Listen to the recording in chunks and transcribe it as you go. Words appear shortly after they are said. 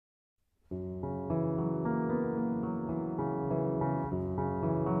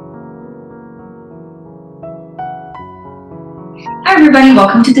everybody,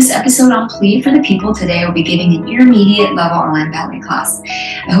 welcome to this episode on Plié For The People. Today we'll be giving an intermediate level online ballet class.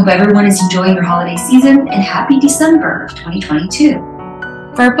 I hope everyone is enjoying your holiday season and happy December of 2022.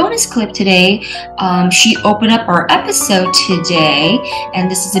 For our bonus clip today, she opened up our episode today,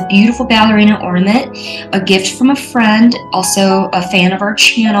 and this is a beautiful ballerina ornament, a gift from a friend, also a fan of our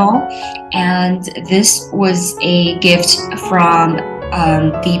channel, and this was a gift from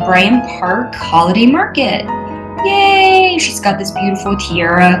the Bryant Park Holiday Market. Yay! She's got this beautiful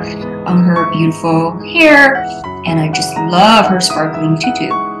tiara on her beautiful hair, and I just love her sparkling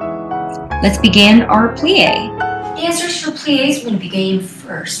tutu. Let's begin our plie. Dancers for pliés, we're going to begin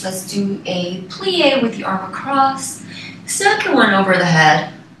first. Let's do a plie with the arm across, second one over the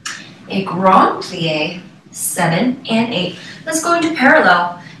head, a grand plie, 7 and 8. Let's go into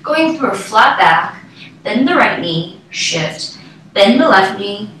parallel, going through a flat back, bend the right knee, shift, bend the left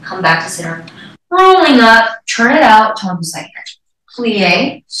knee, come back to center. Rolling up, turn it out, tongue second.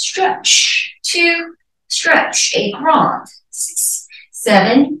 Plie, stretch, 2, stretch, a grand, 6,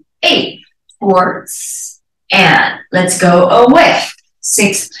 7, 8, forwards, and let's go away,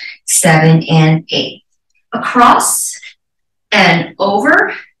 6, 7, and 8. Across, and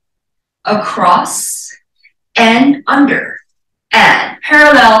over, across, and under, and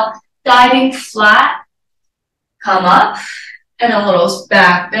parallel, diving flat, come up, and a little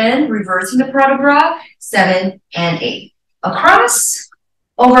back bend, reversing the prat de bras, 7 and 8. Across,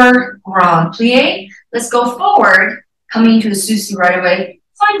 over, grand plie. Let's go forward, coming to a souci right away.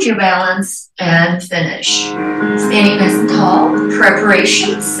 Find your balance and finish. Standing nice and tall,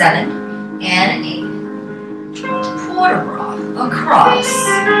 preparation, 7 and 8. Prat de bras, across,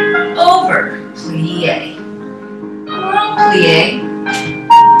 over, plie. Grand plie.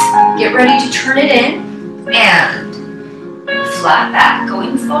 Get ready to turn it in, and flat back,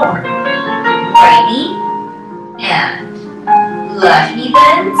 going forward. Right knee, and left knee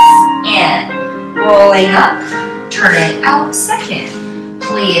bends, and rolling up, turn it out, second.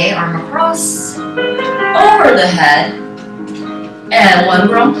 Plie, arm across, over the head, and one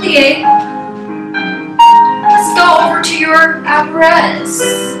grand plie. Let's go over to your apparatus.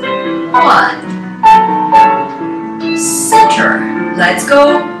 1, center, let's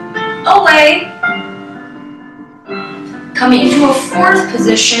go away. Coming into a fourth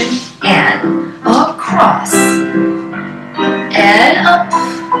position, and across, and up,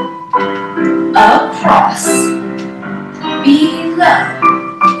 across, below,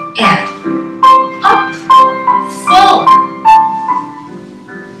 and up, forward,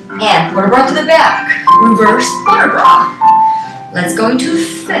 and put a bra to the back, reverse put a bra. Let's go into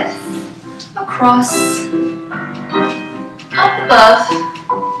fifth, across, up above,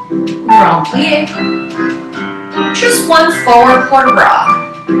 grand plie. Just one forward port de bras.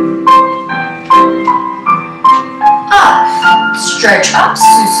 Up, stretch up,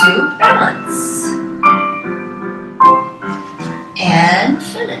 susu, balance. And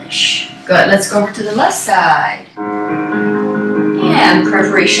finish. Good, let's go over to the left side. And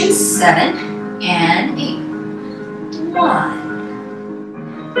preparation, 7 and 8.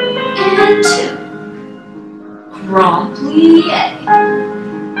 1 and 2. Grand plie.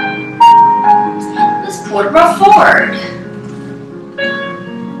 Port de bras forward,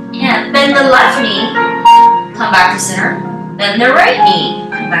 and bend the left knee, come back to center, bend the right knee,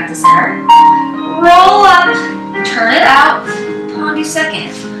 come back to center, roll up, turn it out, pendu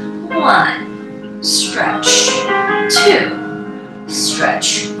second, 1, stretch, 2,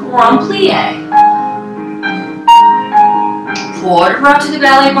 stretch, grand plie, port de bras to the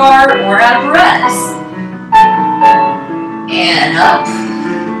ballet bar or apparatus, and up,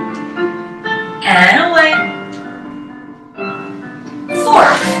 and away.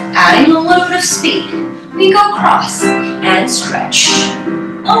 Fourth, adding a little bit of speed, we go cross and stretch,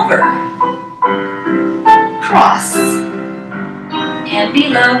 over, cross, and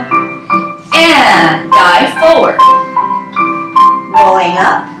below, and dive forward, rolling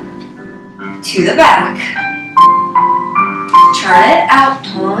up to the back, turn it out,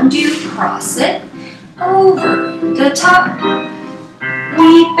 tendu, cross it, over the top,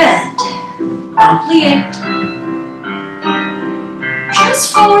 we bend, grand plie,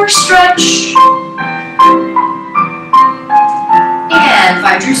 just forward stretch, and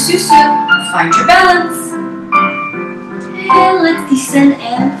find your susu, find your balance, and let's descend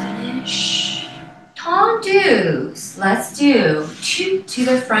and finish. Tendus, let's do 2 to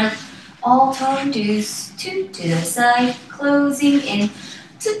the front, all tendus, 2 to the side, closing in,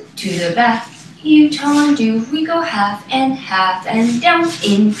 2 to the back, you tendu, we go half and down,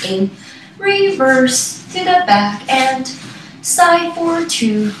 in, reverse to the back and side for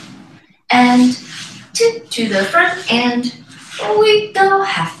 2 and 2 to the front and We go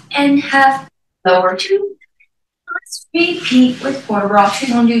half and half, lower 2. Let's repeat with quarter bra, 2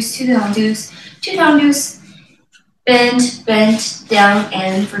 down deuce, 2 down deuce, 2 down deuce, bend, bend, down,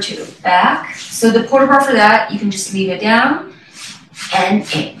 and for 2. Back. So the quarter bra for that, you can just leave it down and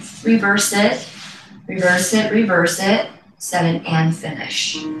in. Reverse it, reverse it, reverse it, 7, and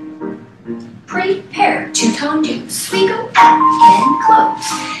finish. Prepare, 2 down deuce. We go out and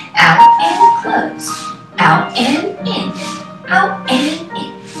close, out and close, out and in, out and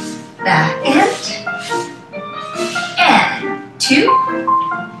in. Back and 2,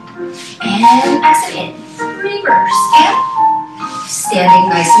 and exit in, reverse, and standing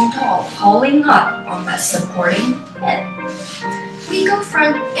nice and tall, pulling up on that supporting head. We go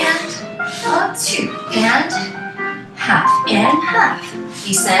front and up 2, and half,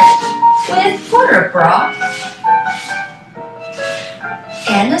 descend with quarter bra,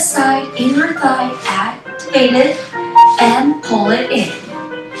 and a side, inner thigh activated, and pull it in,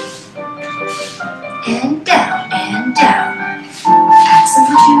 and down, accent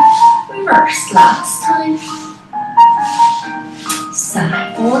for 2, reverse, last time,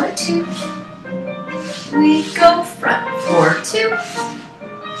 side for 2, we go front for 2,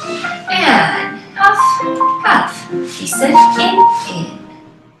 and half, descend in,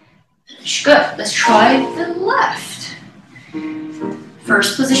 finish, good, let's try the left,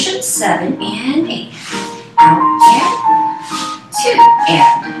 first position, 7 and 8, out and 2,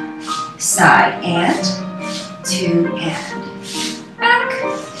 and side and 2 and back,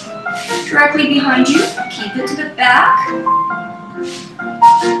 directly behind you, keep it to the back,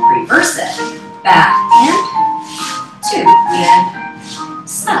 reverse it, back and 2 and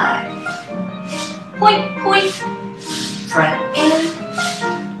side, point, point, front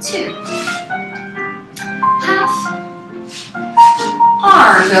and 2, half,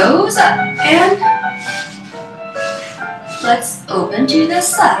 arm goes up and let's open to the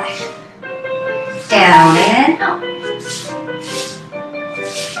side, down and out,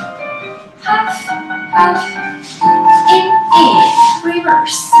 half, in,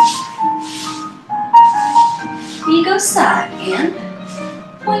 reverse, we go side and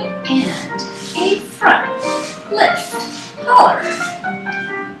point and a front, lift, collar,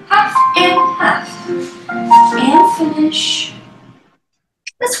 half, and finish.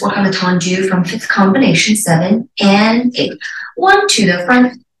 Let's work on the tendu from 5th combination, 7 and 8. 1 to the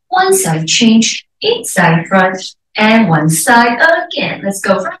front, 1 side change, 8 side front, and 1 side again. Let's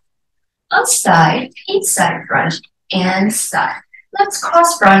go front, a side, 8 side front, and side. Let's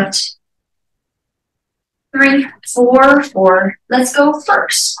cross front, 3, 4, 4. Let's go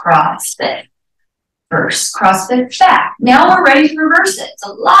first, cross fit. First, cross fit back. Now we're ready to reverse it. It's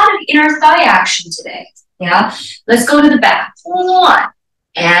a lot of inner thigh action today. Yeah, let's go to the back. 1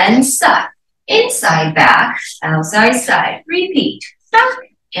 and side, inside back, outside side. Repeat, back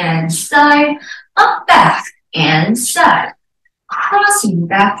and side, up back and side. Crossing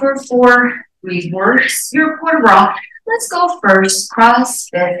back for 4, reverse your quarter bra. Let's go first, cross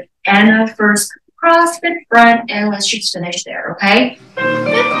fit, and a first cross fit front, and let's just finish there, okay?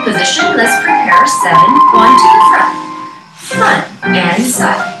 5th position, let's prepare 7, 1 to the front and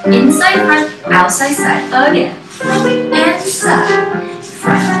side, inside front, outside side, again, front and side,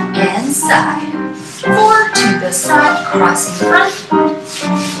 front and side, 4 to the side, crossing front,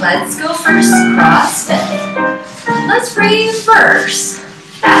 let's go first, cross fit, let's reverse,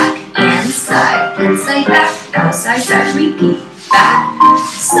 back and side, inside back, outside side, repeat, back,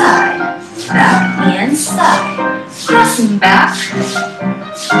 side, back and side, crossing back,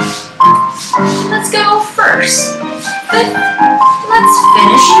 let's go first, 5th, let's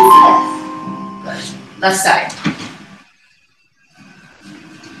finish in 5th, good, left side,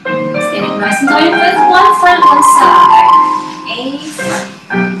 standing nice and tight with 1 front, 1 side, a front,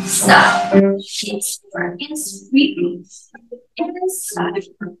 side, it's front, it's repeat, and side,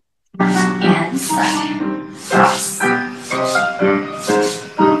 cross,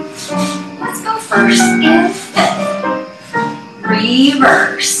 let's go first and 5th,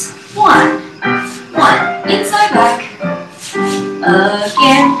 reverse, 1, inside back,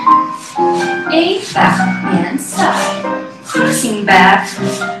 again, a back and side, crossing back,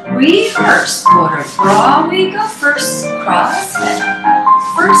 reverse, quarter bra, we go first, cross fit,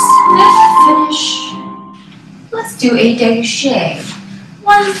 first, 5th, finish, let's do a dégagé,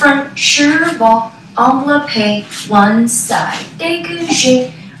 1 front, cheval, enveloppe, 1 side,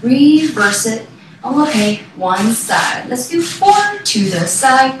 dégagé, reverse it, enveloppe, 1 side. Let's do 4 to the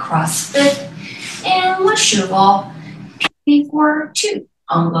side, cross fit, and le cheval, for 2,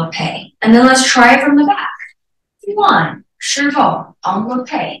 enveloppe. And then let's try it from the back. 1, 是否 on the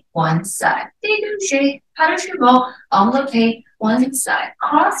pay one side. Dégagé, pas de cheval on the pay one side.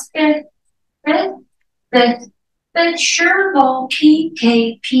 Cross fit, fit, fit, fit, cheval,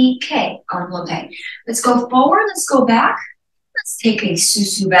 PK, PK on the pay. Let's go forward, let's go back. Let's take a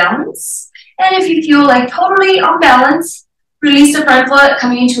susu balance. And if you feel like totally unbalanced, release the front foot,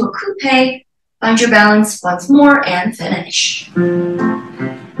 coming into a coupe. Find your balance once more and finish.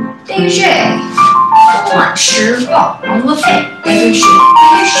 Dégagé. One, 释放 on the pay. Dégagé,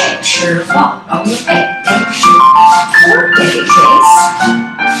 dégagé, 释放 on the pay. Dégagé. Four dégagés.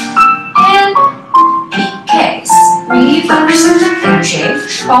 And PKs. Reverse. Dégagé,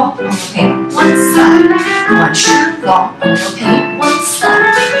 释放 on the pay. One side. One, 释放 on the pay. One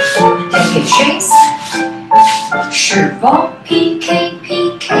side. Four dégagés. 释放 PK,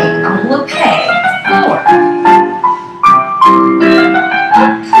 PK on the pay. Four.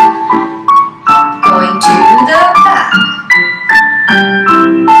 Going to the back.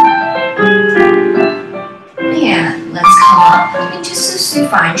 And let's come up into susu.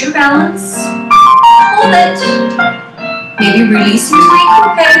 Find your balance. Hold it. Maybe release into a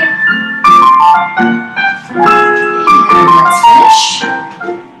coupe. And let's finish.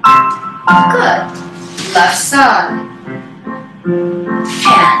 Good. Left side. And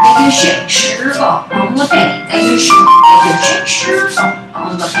dégagé, 释放 on the pay. Dégagé, dégagé, 释放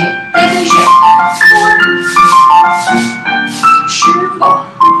on the pay. Dégagé. Four. 释放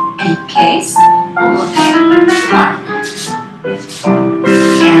PKs on the pay. One.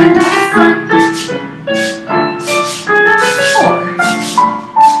 And front. Four.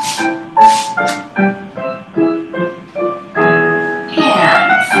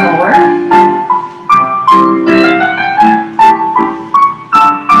 And forward.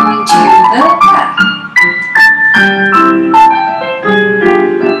 Going to the back.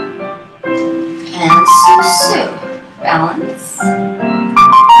 And susu. Balance.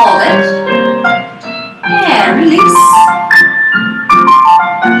 Hold it. And release.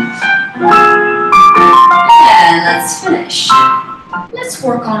 And let's finish. Let's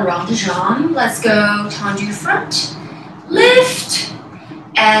work on rond de jambe. Let's go tendu front. Lift.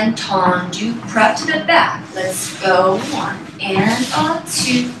 And tendu prep to the back. Let's go 1 and up,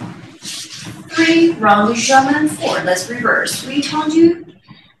 2, 3, rond de jambe and 4. Let's reverse. 3 tendu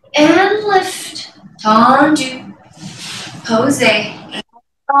and lift. Tendu. Pose. And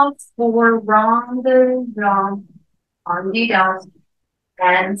up, 4, rond de jambe. Tendu down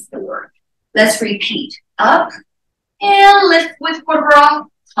and 4. Let's repeat. Up and lift with quadra.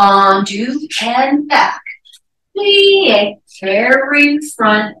 Tendu and back. Plié, carry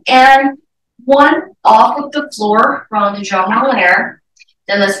front and 1 off of the floor, rond de jambe en l'air.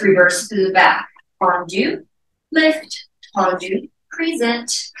 Then let's reverse to the back. Tendu, lift, tendu,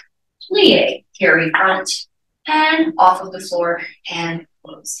 present, plié, carry front and off of the floor and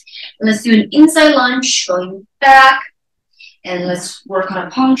close. And let's do an inside lunge, going back, and let's work on a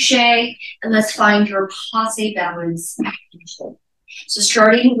penché, and let's find your passe balance. So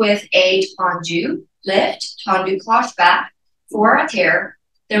starting with a tendu, lift, tendu cloche back, for a tear,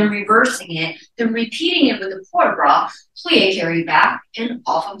 then reversing it, then repeating it with the port bras, plié carry back and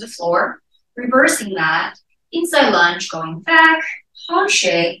off of the floor, reversing that, inside lunge, going back,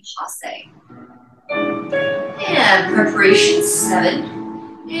 penché, passe. And preparation 7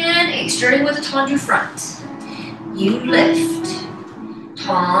 and 8, starting with a tendu front. You lift,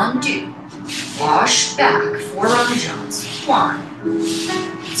 tendu, wash back, 4 rond de jambes. 1,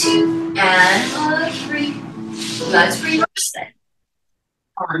 2, and 3. Let's reverse it.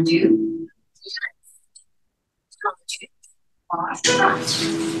 Tendu, tendu, wash front.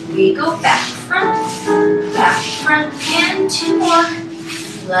 We go back, front, and 2 more.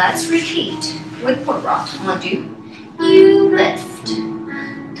 Let's repeat with port bras. Tendu, you lift,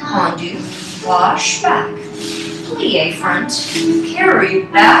 tendu, wash back, plié front, carry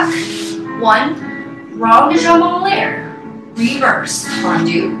back, 1, rond de jambe en l'air. Reverse,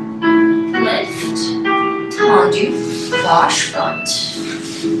 tendu, lift, tendu, wash front,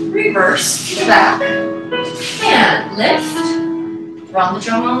 reverse to the back, and lift, rond de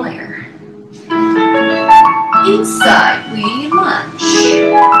jambe en l'air. Inside, we lunge.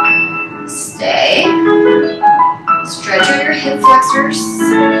 Stay. Stretch out your hip flexors,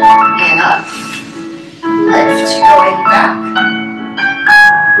 and up. Lift, going back,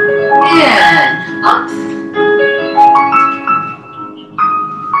 and up.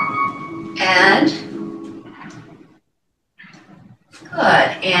 And good,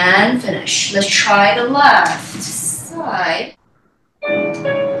 and finish. Let's try the left side.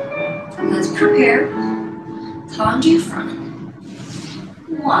 Let's prepare. Tendu front.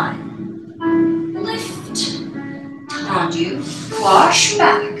 1, lift, tendu, tendu, wash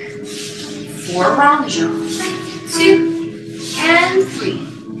back. 4 round jump, 2 and 3.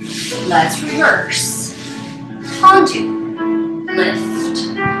 Let's reverse. Tendu, lift,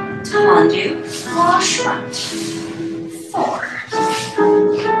 tendu, wash front. 4.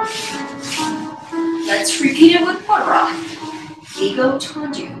 Let's repeat it with Portera. Ego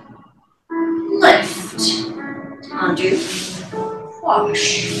tendu, lift, tendu,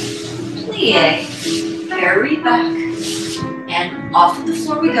 wash, plie, carry back, and off of the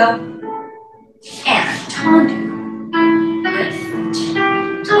floor we go. And tendu, lift,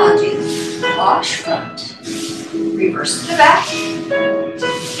 tendu, wash front. Reverse to the back,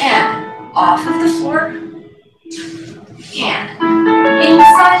 and off of the floor, and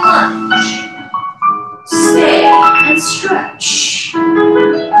inside lunge. Stay and stretch.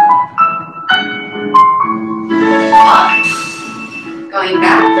 Up, going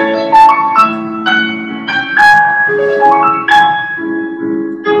back.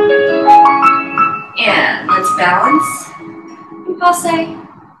 And let's balance. Passe.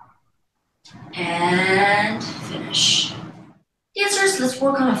 And finish. Dancers, let's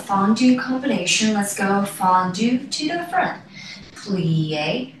work on a fondue combination. Let's go fondue to the front.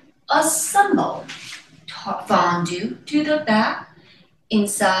 Plie, assemble. Fondue to the back.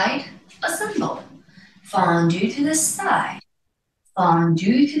 Inside, assemble. Fondue to the side.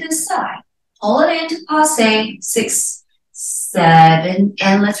 Fondue to the side. Pull it into passe. 6, 7,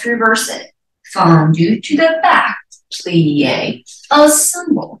 and let's reverse it. Fondue to the back. Plie,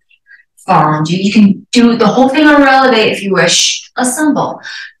 assemble. Fondue, you can do the whole thing on releve if you wish. Assemble.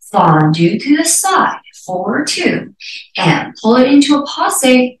 Fondue to the side. 4, 2, and pull it into a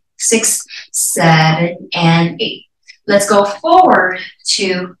passe. 6, 7, and 8. Let's go forward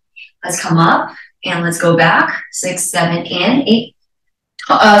to, let's come up, and let's go back. 6, 7, and 8.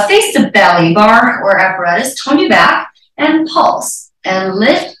 Face the belly bar or apparatus, tendu back, and pulse, and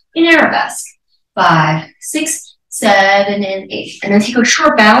lift in arabesque. 5, 6, 7, and 8. And then take a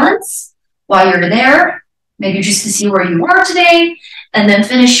short balance while you're there, maybe just to see where you are today, and then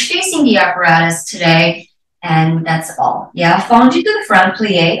finish facing the apparatus today, and that's all. Yeah, fondue to the front,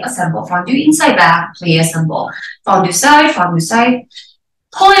 plie, assemble. Fondue inside back, plie, assemble. Fondue side,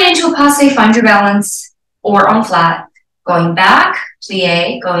 pull it into a passe, find your balance, or on flat. Going back,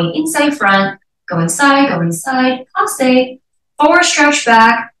 plie, going inside front, going side, passe. Forward stretch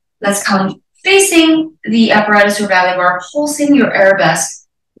back. Let's come facing the apparatus or ballet bar, pulsing your arabesque,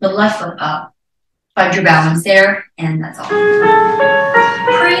 the left foot up. Find your balance there, and that's all.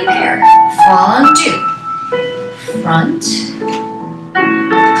 Prepare. Fondue. Front.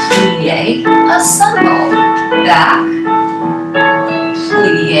 Plie. Assemble. Back.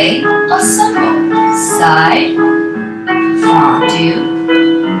 Plie. Assemble. Side. Fondue.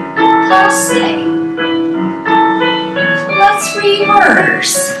 Passe. Let's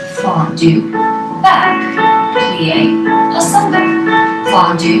reverse. Fondue, back, plie, assemble,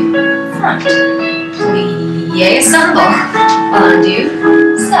 fondue, front, plie, assemble, fondue,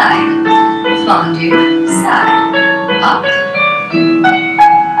 side, up,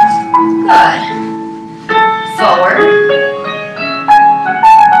 good, forward,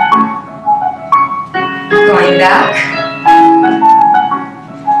 going back,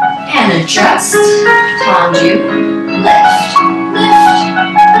 and adjust, fondue, lift,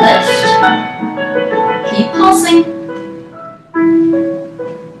 keep pulsing.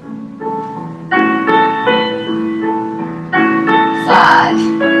 5,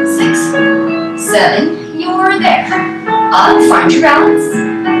 6, 7, you're there. Up, find your balance.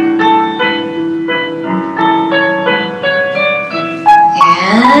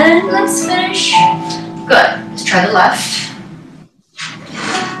 And let's finish. Good, let's try the left.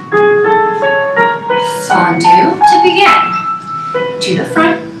 Fondue to begin. To the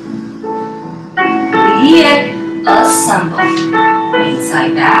front. Plie, assemble.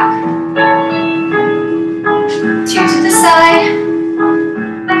 Inside back. 2 to the side.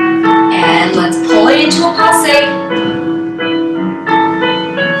 And let's pull it into a passe.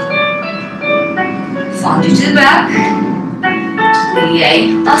 Fondue to the back.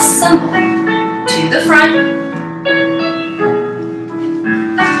 Plie, assemble. To the front.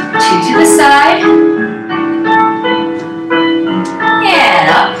 2 to the side. And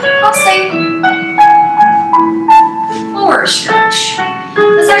up, passe. Forward stretch.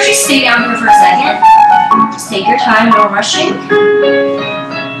 Let's actually stay down here for a second. Just take your time, no rushing.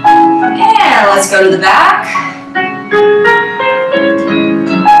 And let's go to the back.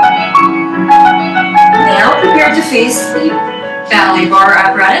 Now prepare to face the ballet bar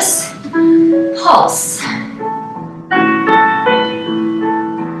apparatus. Pulse.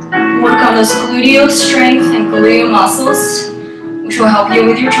 Work on those gluteal strength and gluteal muscles, which will help you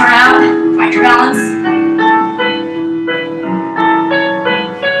with your turnout. Find your balance.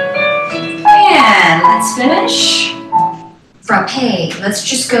 And let's finish. Frappe. Let's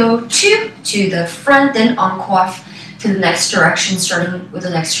just go two to the front, then encore to the next direction. Starting with the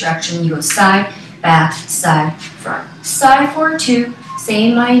next direction, you go side, back, side, front. Side for two,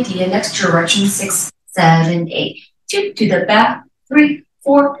 same idea. Next direction, 6, 7, 8. 2 to the back, 3,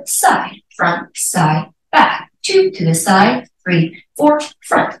 4, side, front, side, back. 2 to the side, 3, 4,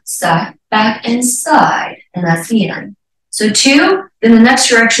 front, side, back, and side. And that's the end. So 2, then the next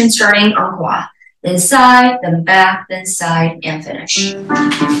direction, starting encore. Then side, then back, then side, and finish.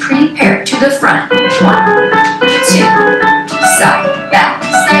 Prepare to the front. 1, 2, side, back,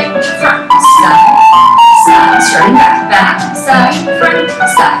 side, front, side, side. Starting back, back, side, front,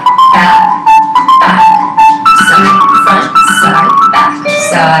 side, back, back, side, front, side, back,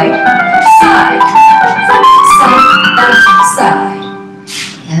 side, side, front, side, back, side.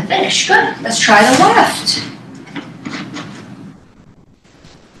 And finish. Good. Let's try the left.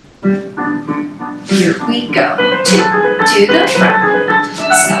 Here we go. 2 to the front,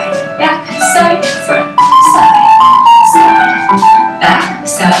 side, back, side, front, side, side, back,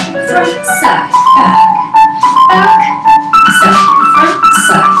 side, front, side, back, back, side, front,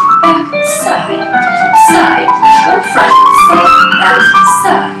 side, back, side, side, go front, side, back,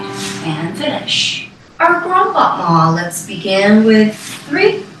 side, and finish. Our grand battement. Let's begin with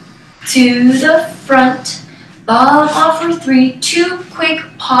 3 to the front. Ball off for 3, 2 quick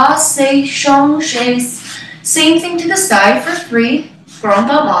passe changes. Same thing to the side for 3, grand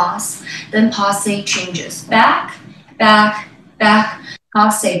battements. Then passe changes. Back, back, back,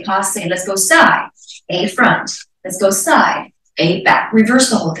 passe, passe. Let's go side, A front. Let's go side, A back. Reverse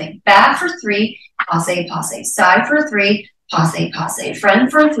the whole thing. Back for 3, passe, passe. Side for 3, passe, passe.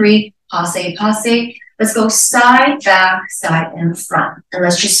 Front for 3, passe, passe. Let's go side, back, side, and front. And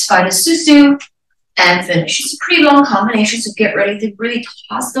let's just find a susu and finish. It's a pretty long combination, so get ready to really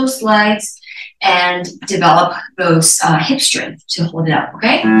toss those legs and develop those hip strength to hold it up,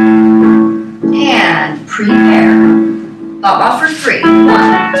 okay? And prepare. Baba for 3. 1,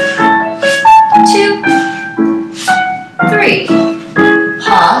 2, 3.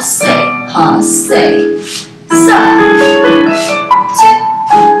 Passe, passe. Side. 2,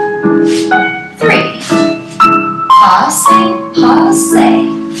 3. Passe, passe.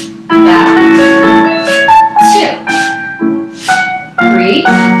 Back. 3,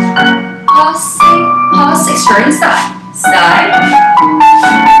 passe, passe, starting side, side,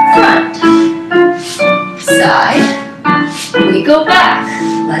 front, side, we go back,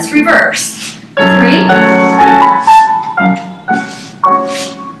 let's reverse, 3,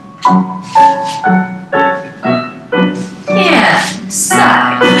 and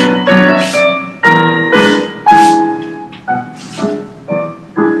side.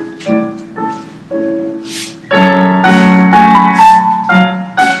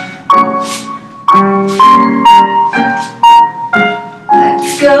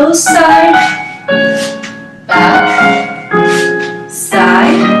 Go side, back,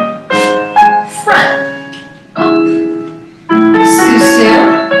 side, front, up, susu,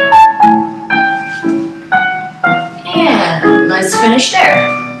 and let's finish there.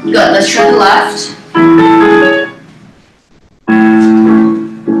 Good, let's try the left.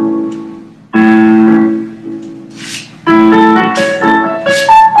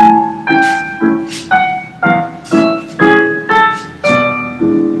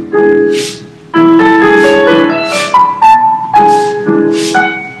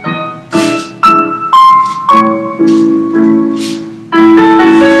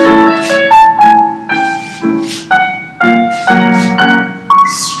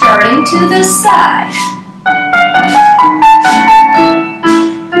 To the side.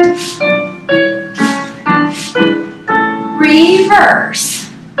 Reverse.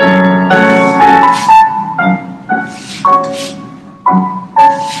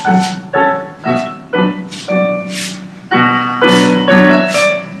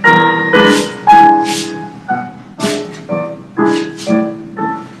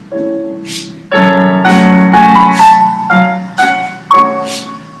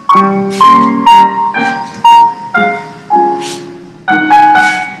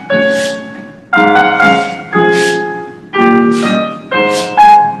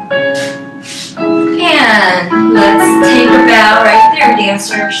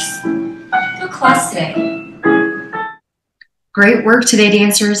 Dancers. Good class today. Great work today,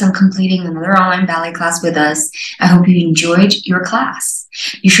 dancers, on completing another online ballet class with us. I hope you enjoyed your class.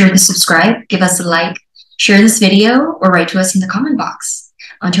 Be sure to subscribe, give us a like, share this video, or write to us in the comment box.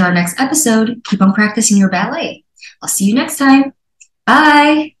 Until our next episode, keep on practicing your ballet. I'll see you next time.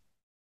 Bye!